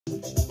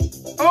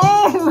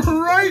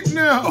right,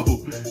 now,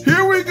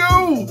 here we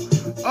go.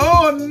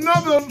 Oh,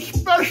 another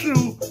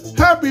special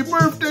happy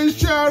birthday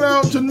shout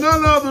out to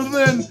none other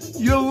than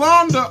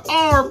Yolanda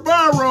R.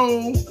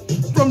 Barrow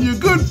from your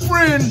good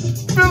friend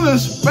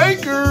Phyllis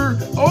Baker.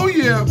 Oh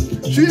yeah,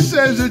 she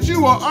says that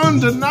you are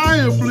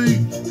undeniably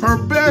her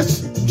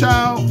best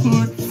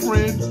childhood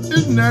friend.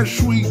 Isn't that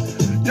sweet?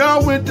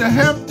 Y'all went to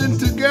Hampton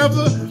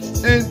together,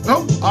 and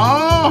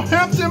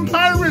Hampton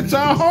Pirates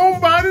are home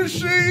by the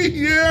sea.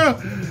 Yeah.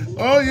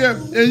 Oh yeah,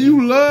 and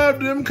you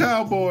loved them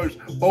Cowboys.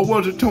 Or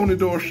was it Tony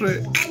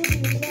Dorsett?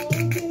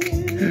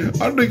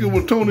 I think it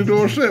was Tony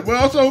Dorsett, but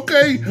that's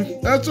okay.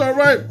 That's all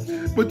right.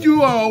 But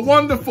you are a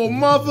wonderful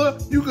mother.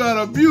 You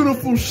got a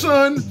beautiful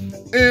son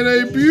and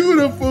a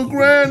beautiful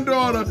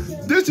granddaughter.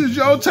 This is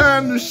your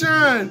time to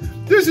shine.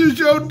 This is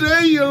your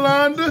day,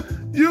 Yolanda.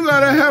 You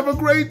gotta have a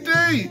great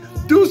day.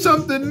 Do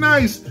something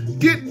nice.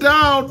 Get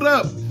dialed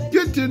up.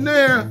 Get your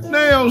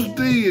nails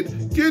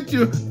did. Get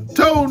your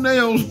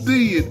toenails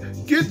did.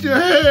 Get your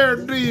hair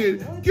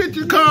did. Get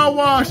your car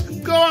washed.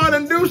 Go out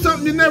and do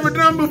something you never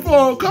done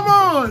before. Come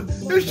on.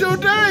 It's your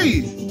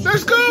day.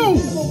 Let's go.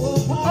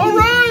 All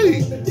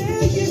right.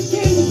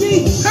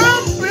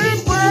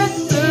 Happy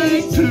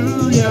birthday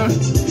to you.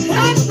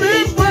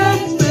 Happy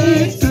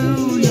birthday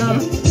to you.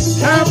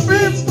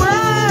 Happy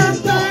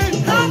birthday.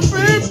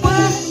 Happy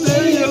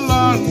birthday,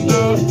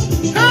 Yolanda.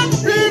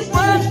 Happy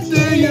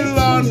birthday,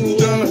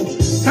 Yolanda.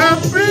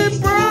 Happy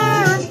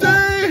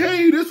birthday.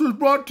 Hey, this was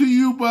brought to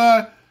you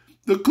by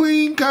the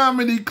Clean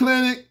Comedy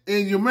Clinic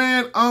and your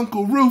man,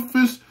 Uncle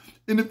Rufus.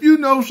 And if you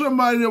know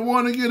somebody that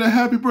want to get a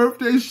happy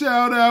birthday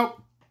shout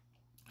out,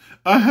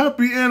 a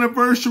happy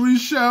anniversary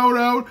shout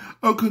out,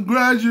 a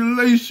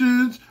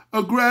congratulations,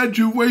 a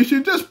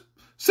graduation, just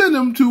send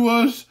them to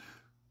us.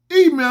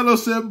 Email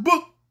us at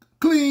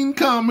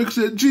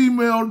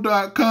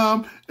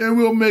bookcleancomics@gmail.com and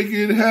we'll make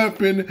it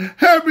happen.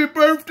 Happy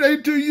birthday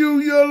to you,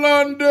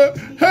 Yolanda.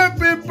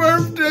 Happy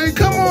birthday.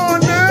 Come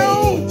on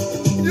now.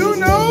 You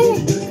know,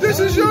 this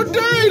is your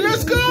day.